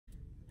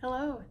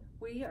Hello,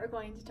 we are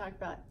going to talk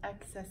about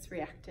excess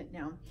reactant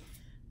now.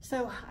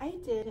 So I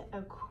did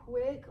a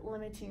quick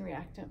limiting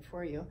reactant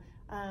for you.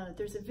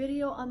 There's a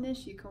video on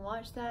this, you can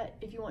watch that.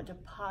 If you want to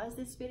pause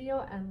this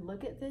video and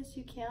look at this,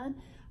 you can.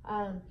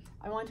 I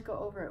want to go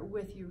over it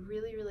with you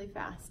really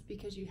fast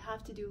because you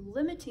have to do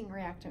limiting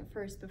reactant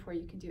first before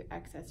you can do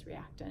excess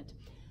reactant.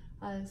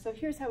 So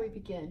here's how we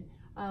begin.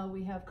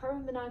 We have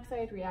carbon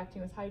monoxide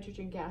reacting with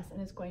hydrogen gas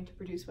and it's going to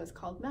produce what's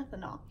called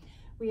methanol.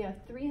 We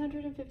have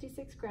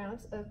 356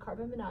 grams of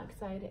carbon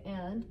monoxide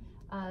and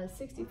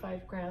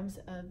 65 grams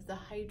of the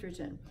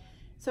hydrogen.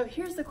 So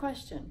here's the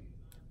question.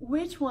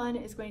 Which one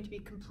is going to be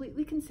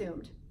completely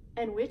consumed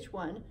and which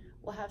one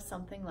will have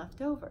something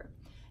left over?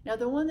 Now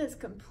the one that's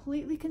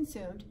completely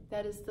consumed,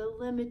 that is the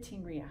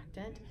limiting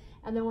reactant,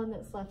 and the one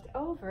that's left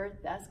over,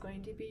 that's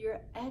going to be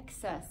your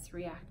excess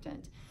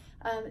reactant.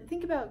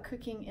 Think about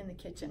cooking in the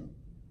kitchen.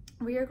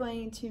 We are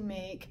going to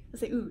make,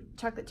 let's say,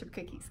 chocolate chip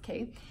cookies,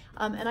 okay?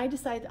 And I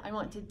decide that I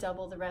want to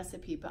double the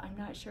recipe, but I'm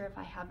not sure if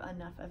I have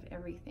enough of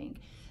everything.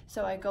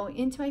 So I go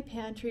into my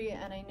pantry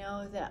and I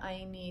know that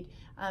I need,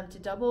 to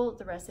double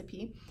the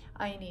recipe,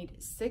 I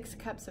need 6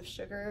 cups of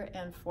sugar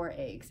and 4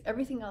 eggs.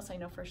 Everything else I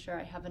know for sure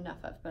I have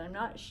enough of, but I'm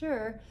not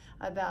sure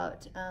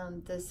about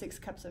the 6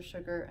 cups of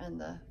sugar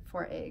and the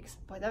 4 eggs.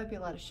 Boy, that would be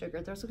a lot of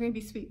sugar. Those are going to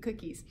be sweet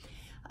cookies.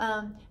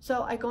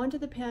 So I go into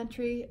the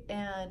pantry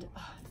and,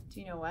 do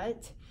you know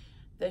what?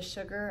 The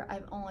sugar,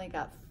 I've only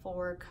got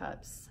 4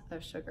 cups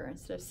of sugar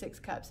instead of 6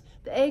 cups.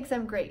 The eggs,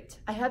 I'm great.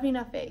 I have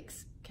enough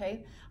eggs,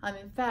 okay?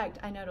 In fact,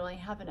 I not only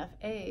have enough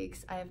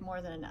eggs, I have more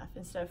than enough.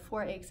 Instead of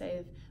 4 eggs, I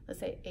have,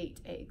 let's say,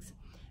 8 eggs.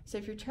 So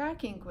if you're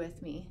tracking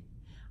with me,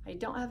 I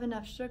don't have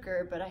enough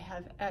sugar, but I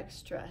have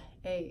extra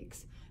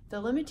eggs. The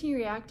limiting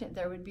reactant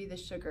there would be the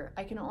sugar.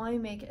 I can only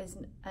make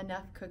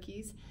enough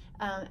cookies,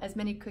 as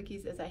many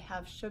cookies as I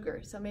have sugar.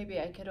 So maybe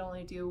I could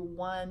only do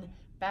 1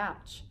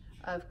 batch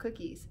of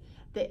cookies.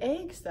 The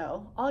eggs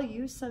though, I'll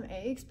use some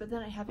eggs, but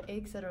then I have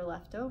eggs that are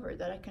left over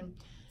that I can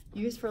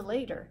use for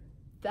later.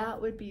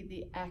 That would be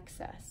the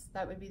excess.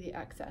 That would be the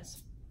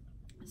excess.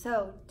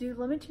 So do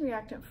limiting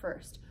reactant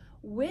first.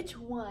 Which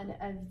one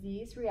of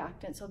these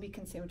reactants will be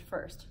consumed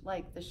first?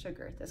 Like the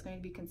sugar, that's going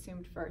to be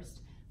consumed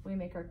first when we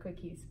make our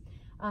cookies.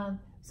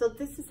 So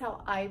this is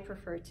how I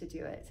prefer to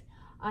do it.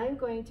 I'm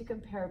going to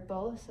compare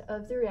both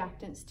of the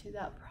reactants to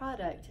that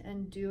product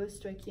and do a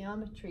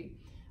stoichiometry.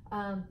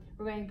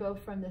 We're going to go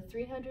from the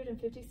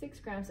 356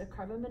 grams of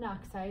carbon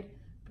monoxide,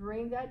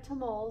 bring that to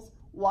moles,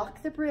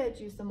 walk the bridge,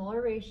 use the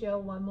molar ratio,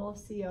 1 mole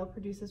of CO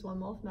produces 1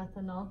 mole of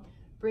methanol,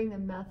 bring the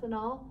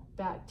methanol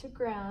back to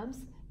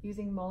grams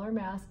using molar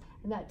mass,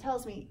 and that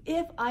tells me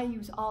if I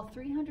use all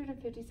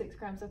 356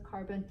 grams of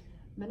carbon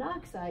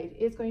monoxide,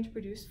 it's going to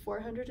produce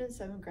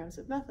 407 grams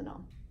of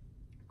methanol.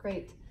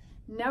 Great.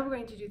 Now we're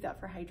going to do that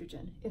for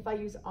hydrogen. If I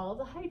use all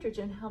the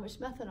hydrogen, how much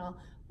methanol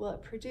will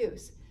it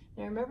produce?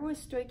 Now remember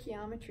with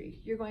stoichiometry,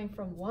 you're going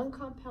from one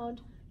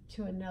compound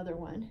to another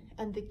one,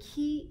 and the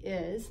key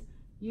is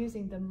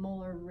using the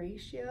molar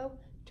ratio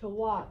to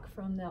walk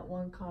from that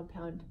one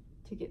compound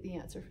to get the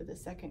answer for the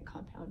second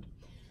compound.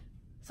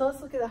 So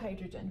let's look at the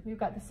hydrogen. We've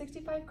got the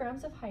 65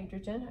 grams of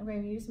hydrogen. I'm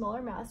going to use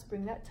molar mass,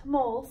 bring that to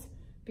moles,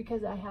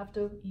 because I have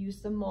to use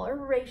the molar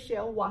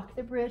ratio, walk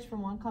the bridge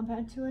from one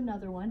compound to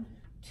another one.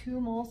 2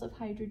 moles of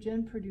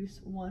hydrogen produce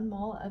 1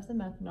 mole of the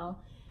methanol,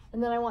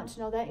 and then I want to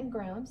know that in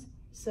grams.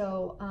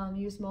 So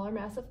use molar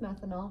mass of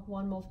methanol.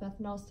 1 mole of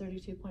methanol is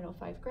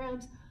 32.05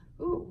 grams.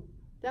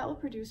 That will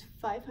produce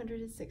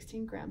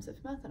 516 grams of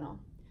methanol.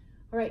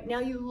 All right,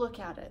 now you look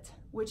at it.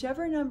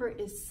 Whichever number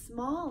is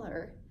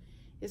smaller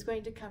is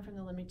going to come from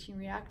the limiting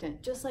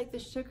reactant. Just like the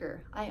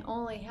sugar, I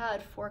only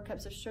had 4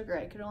 cups of sugar.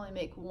 I could only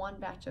make 1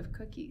 batch of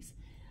cookies.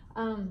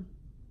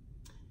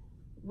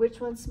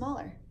 Which one's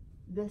smaller?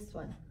 This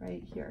one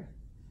right here.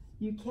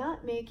 You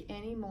can't make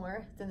any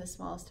more than the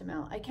smallest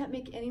amount. I can't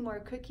make any more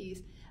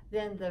cookies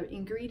than the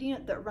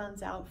ingredient that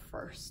runs out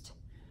first.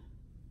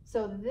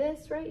 So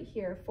this right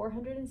here,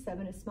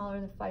 407, is smaller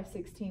than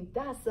 516.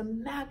 That's the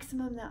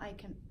maximum that I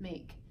can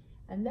make.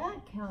 And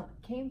that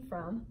came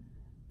from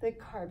the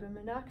carbon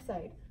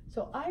monoxide.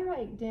 So I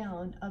write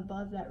down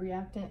above that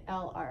reactant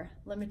LR,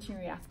 limiting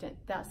reactant.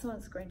 That's the one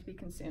that's going to be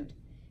consumed.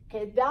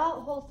 Okay, that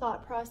whole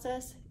thought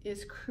process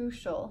is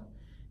crucial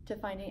to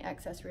finding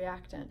excess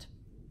reactant.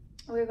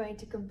 We're going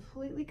to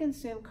completely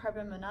consume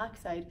carbon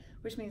monoxide,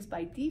 which means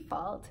by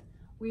default,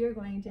 we are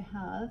going to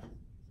have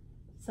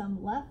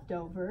some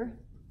leftover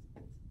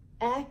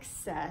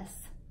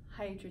excess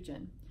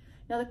hydrogen.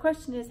 Now the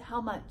question is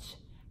how much?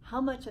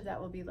 How much of that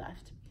will be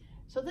left?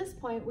 So at this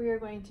point, we are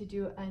going to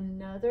do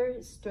another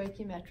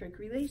stoichiometric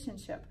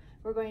relationship.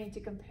 We're going to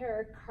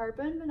compare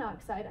carbon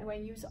monoxide. I'm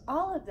going to use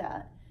all of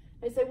that.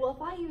 I say, well,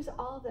 if I use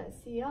all of that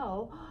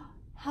CO,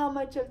 how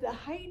much of the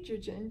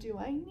hydrogen do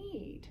I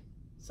need?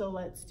 So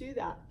let's do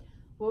that.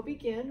 We'll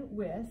begin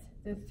with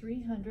the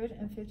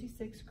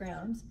 356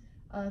 grams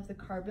of the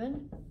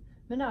carbon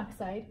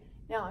monoxide.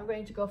 Now I'm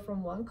going to go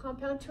from one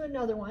compound to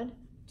another one.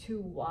 To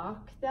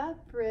walk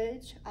that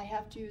bridge, I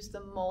have to use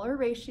the molar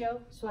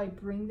ratio. So I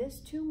bring this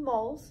to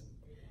moles.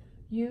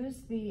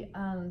 use the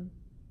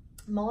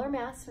molar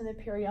mass from the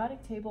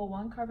periodic table,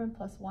 1 carbon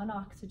plus 1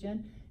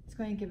 oxygen. It's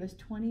going to give us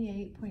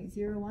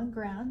 28.01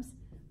 grams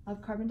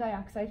of carbon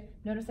dioxide.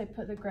 Notice I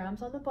put the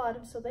grams on the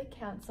bottom so they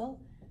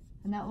cancel,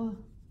 and that will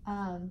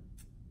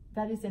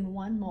that is in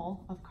 1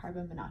 mole of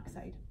carbon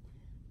monoxide.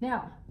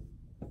 Now,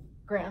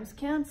 grams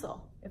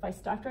cancel. If I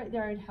stopped right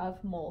there, I'd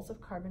have moles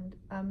of carbon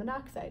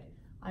monoxide.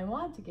 I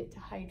want to get to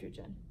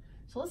hydrogen.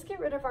 So let's get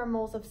rid of our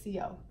moles of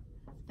CO.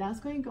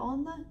 That's going to go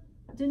on the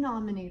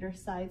denominator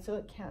side so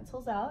it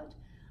cancels out.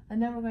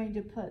 And then we're going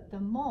to put the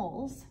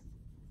moles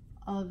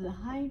of the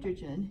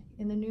hydrogen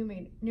in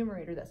the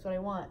numerator. That's what I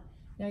want.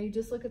 Now you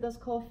just look at those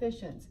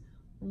coefficients.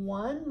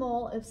 1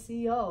 mole of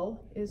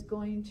CO is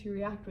going to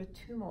react with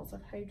 2 moles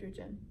of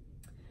hydrogen.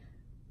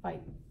 If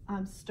I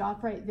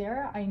stop right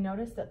there, I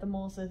notice that the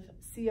moles of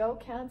CO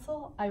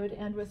cancel. I would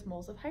end with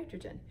moles of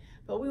hydrogen.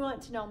 But we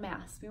want to know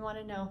mass. We want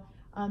to know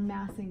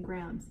mass in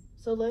grams.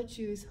 So let's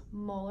use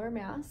molar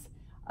mass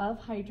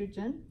of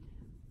hydrogen.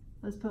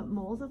 Let's put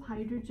moles of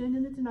hydrogen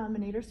in the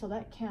denominator so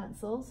that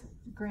cancels.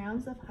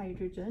 Grams of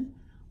hydrogen.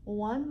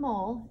 1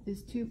 mole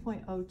is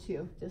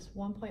 2.02, just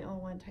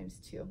 1.01 times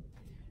 2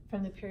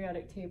 from the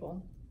periodic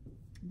table.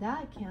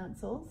 That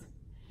cancels.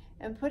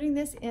 And putting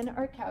this in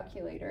our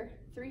calculator,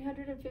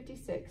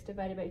 356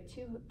 divided by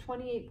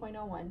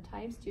 28.01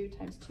 times 2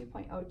 times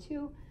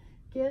 2.02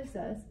 gives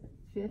us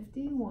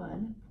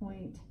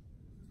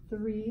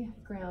 51.3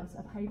 grams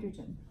of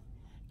hydrogen.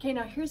 Okay,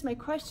 now here's my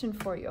question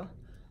for you.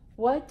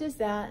 What does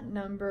that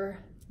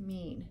number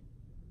mean?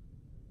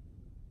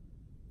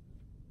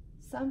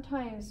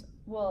 Sometimes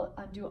we'll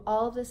do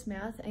all of this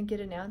math and get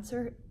an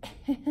answer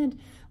and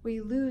we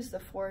lose the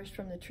forest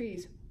from the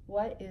trees.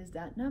 What is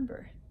that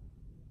number?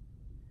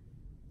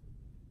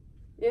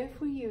 If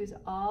we use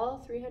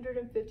all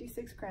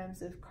 356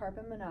 grams of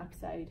carbon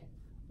monoxide,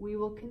 we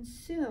will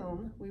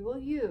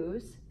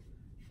use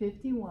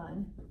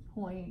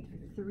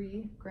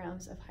 51.3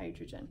 grams of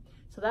hydrogen.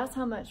 So that's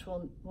how much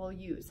we'll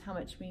use, how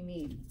much we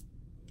need.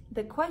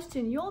 The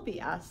question you'll be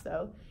asked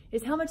though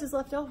is how much is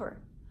left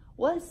over?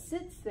 What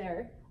sits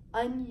there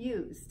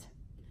unused?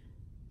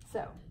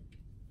 So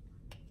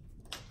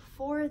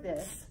for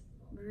this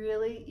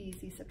really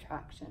easy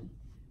subtraction,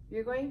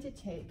 you're going to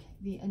take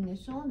the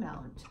initial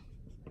amount,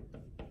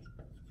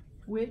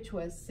 which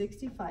was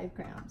 65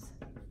 grams,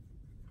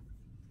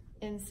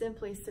 and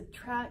simply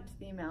subtract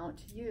the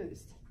amount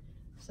used.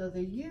 So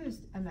the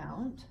used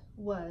amount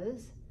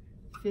was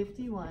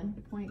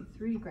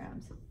 51.3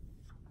 grams,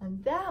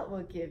 and that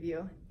will give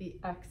you the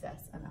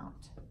excess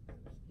amount.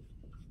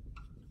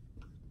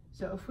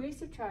 So if we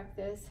subtract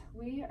this,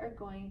 we are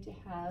going to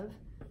have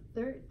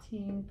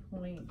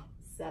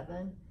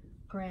 13.7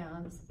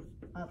 grams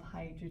of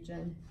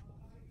hydrogen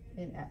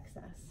in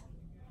excess.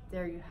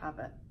 There you have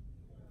it.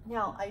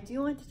 Now, I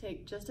do want to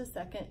take just a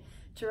second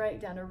to write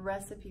down a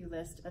recipe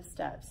list of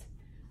steps.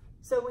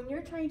 So when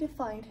you're trying to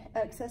find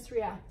excess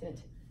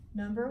reactant,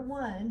 number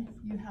 1,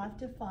 you have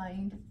to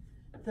find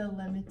the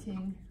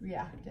limiting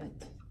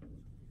reactant.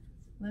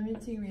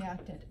 Limiting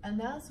reactant, and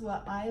that's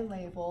what I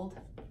labeled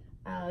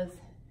as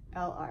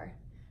LR.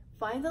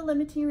 Find the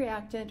limiting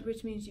reactant,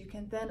 which means you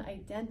can then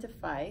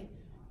identify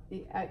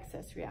the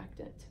excess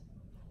reactant.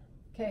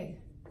 Okay,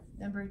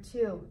 number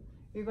 2,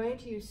 you're going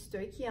to use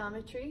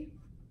stoichiometry.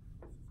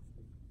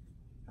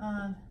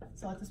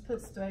 So I'll just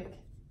put stoic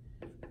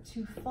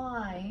to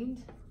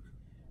find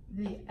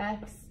the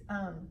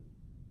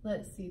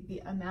the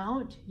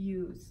amount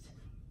used.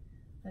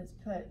 Let's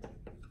put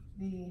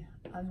the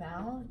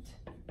amount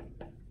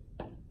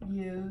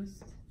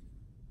used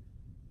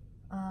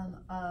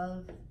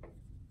of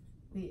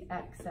the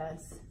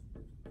excess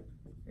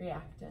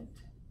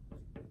reactant.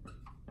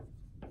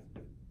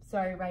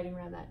 Sorry, writing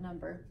around that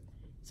number.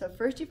 So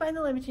first you find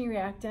the limiting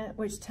reactant,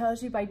 which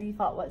tells you by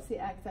default what's the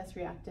excess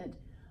reactant.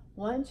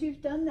 Once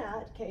you've done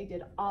that, okay,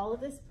 did all of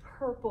this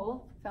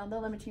purple, found the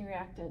limiting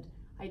reactant,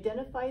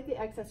 identified the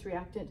excess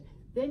reactant,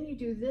 then you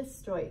do this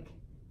stoic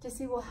to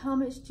see, well, how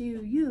much do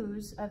you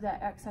use of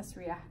that excess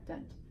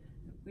reactant?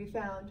 We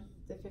found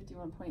the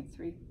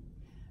 51.3.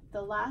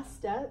 The last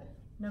step,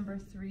 number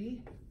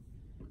 3,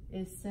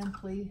 is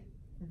simply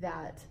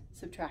that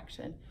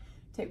subtraction.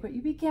 Take what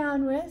you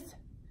began with,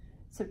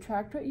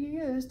 subtract what you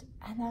used,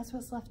 and that's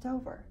what's left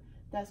over.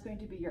 That's going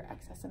to be your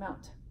excess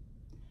amount.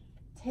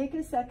 Take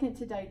a second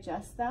to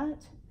digest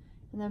that,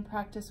 and then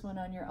practice one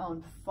on your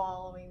own,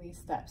 following these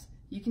steps.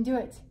 You can do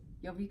it.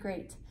 You'll be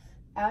great.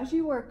 As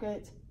you work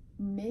it,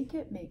 make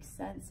it make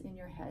sense in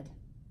your head.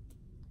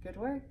 Good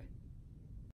work.